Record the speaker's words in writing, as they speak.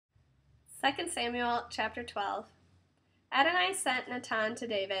2 Samuel chapter 12. Adonai sent Nathan to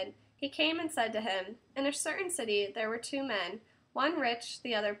David. He came and said to him, In a certain city there were two men, one rich,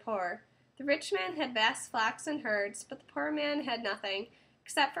 the other poor. The rich man had vast flocks and herds, but the poor man had nothing,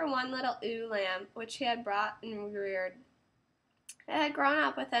 except for one little ewe lamb, which he had brought and reared. It had grown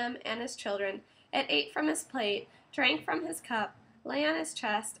up with him and his children. It ate from his plate, drank from his cup, lay on his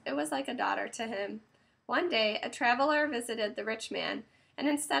chest. It was like a daughter to him. One day a traveler visited the rich man, and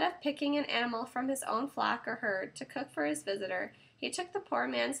instead of picking an animal from his own flock or herd to cook for his visitor, he took the poor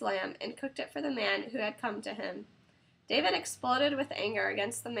man's lamb and cooked it for the man who had come to him. David exploded with anger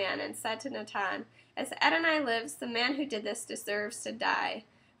against the man and said to Nathan, As Adonai lives, the man who did this deserves to die.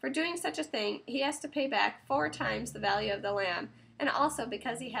 For doing such a thing, he has to pay back 4 times the value of the lamb, and also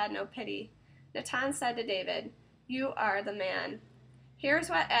because he had no pity. Nathan said to David, You are the man. Here's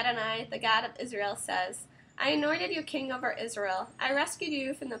what Adonai, the God of Israel, says. I anointed you king over Israel. I rescued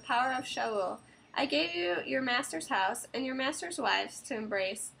you from the power of Shaul. I gave you your master's house and your master's wives to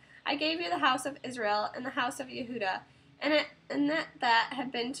embrace. I gave you the house of Israel and the house of Yehudah, and that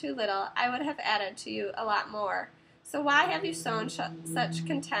had been too little, I would have added to you a lot more. So why have you sown such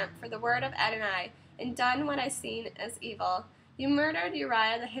contempt for the word of Adonai and done what I seen as evil? You murdered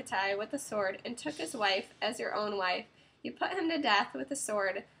Uriah the Hittite with the sword and took his wife as your own wife. You put him to death with the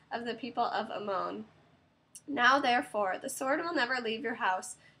sword of the people of Ammon. Now, therefore, the sword will never leave your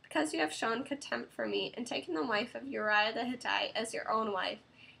house, because you have shown contempt for me and taken the wife of Uriah the Hittite as your own wife.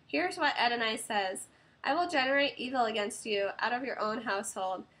 Here's what Adonai says. I will generate evil against you out of your own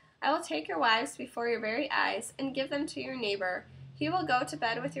household. I will take your wives before your very eyes and give them to your neighbor. He will go to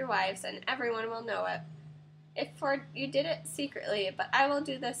bed with your wives, and everyone will know it. For you did it secretly, but I will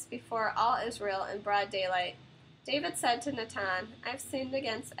do this before all Israel in broad daylight. David said to Nathan, I've sinned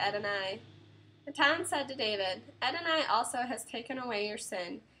against Adonai. Nathan said to David, Adonai also has taken away your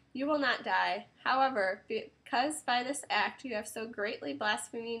sin. You will not die. However, because by this act you have so greatly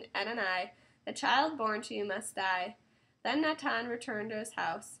blasphemed Adonai, the child born to you must die. Then Nathan returned to his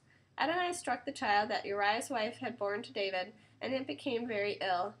house. Adonai struck the child that Uriah's wife had borne to David, and it became very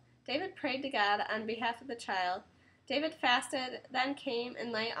ill. David prayed to God on behalf of the child. David fasted, then came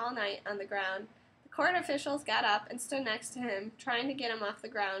and lay all night on the ground. The court officials got up and stood next to him, trying to get him off the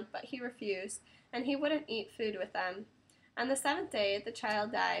ground, but he refused, and he wouldn't eat food with them. On the 7th day, the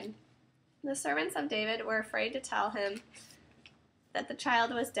child died. The servants of David were afraid to tell him that the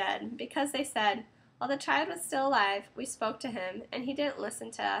child was dead, because they said, While the child was still alive, we spoke to him, and he didn't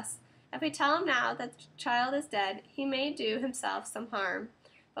listen to us. If we tell him now that the child is dead, he may do himself some harm.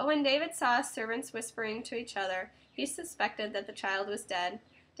 But when David saw his servants whispering to each other, he suspected that the child was dead.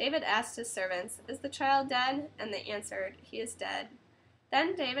 David asked his servants, Is the child dead? And they answered, He is dead.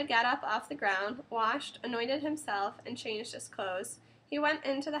 Then David got up off the ground, washed, anointed himself, and changed his clothes. He went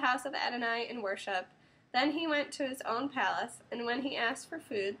into the house of Adonai and worshipped. Then he went to his own palace, and when he asked for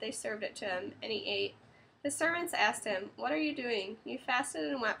food, they served it to him, and he ate. His servants asked him, What are you doing? You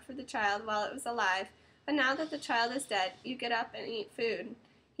fasted and wept for the child while it was alive, but now that the child is dead, you get up and eat food.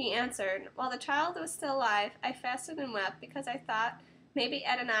 He answered, While the child was still alive, I fasted and wept because I thought, Maybe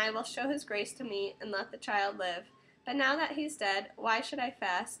Adonai will show his grace to me and let the child live. But now that he's dead, why should I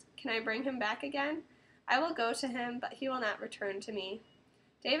fast? Can I bring him back again? I will go to him, but he will not return to me.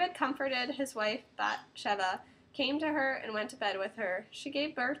 David comforted his wife Bathsheba, came to her, and went to bed with her. She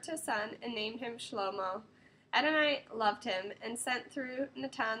gave birth to a son and named him Shlomo. Adonai loved him and sent through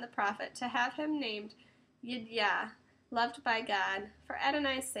Nathan the prophet to have him named Yiddah, loved by God, for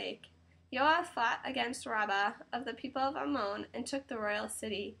Adonai's sake. Joab fought against Rabbah of the people of Ammon and took the royal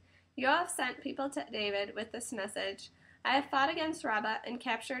city. Joab sent people to David with this message, I have fought against Rabbah and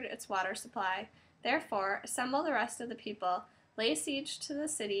captured its water supply. Therefore, assemble the rest of the people, lay siege to the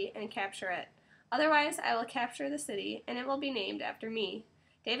city, and capture it. Otherwise I will capture the city, and it will be named after me.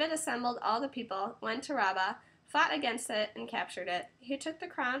 David assembled all the people, went to Rabbah, fought against it, and captured it. He took the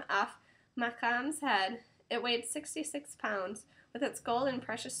crown off Macham's head. It weighed 66 pounds, with its gold and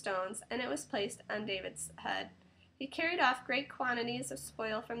precious stones, and it was placed on David's head. He carried off great quantities of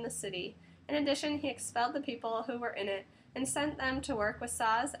spoil from the city. In addition, he expelled the people who were in it, and sent them to work with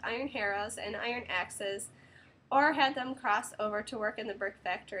saws, iron harrows, and iron axes, or had them cross over to work in the brick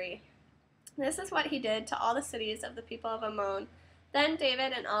factory. This is what he did to all the cities of the people of Ammon. Then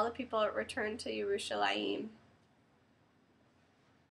David and all the people returned to Jerusalem.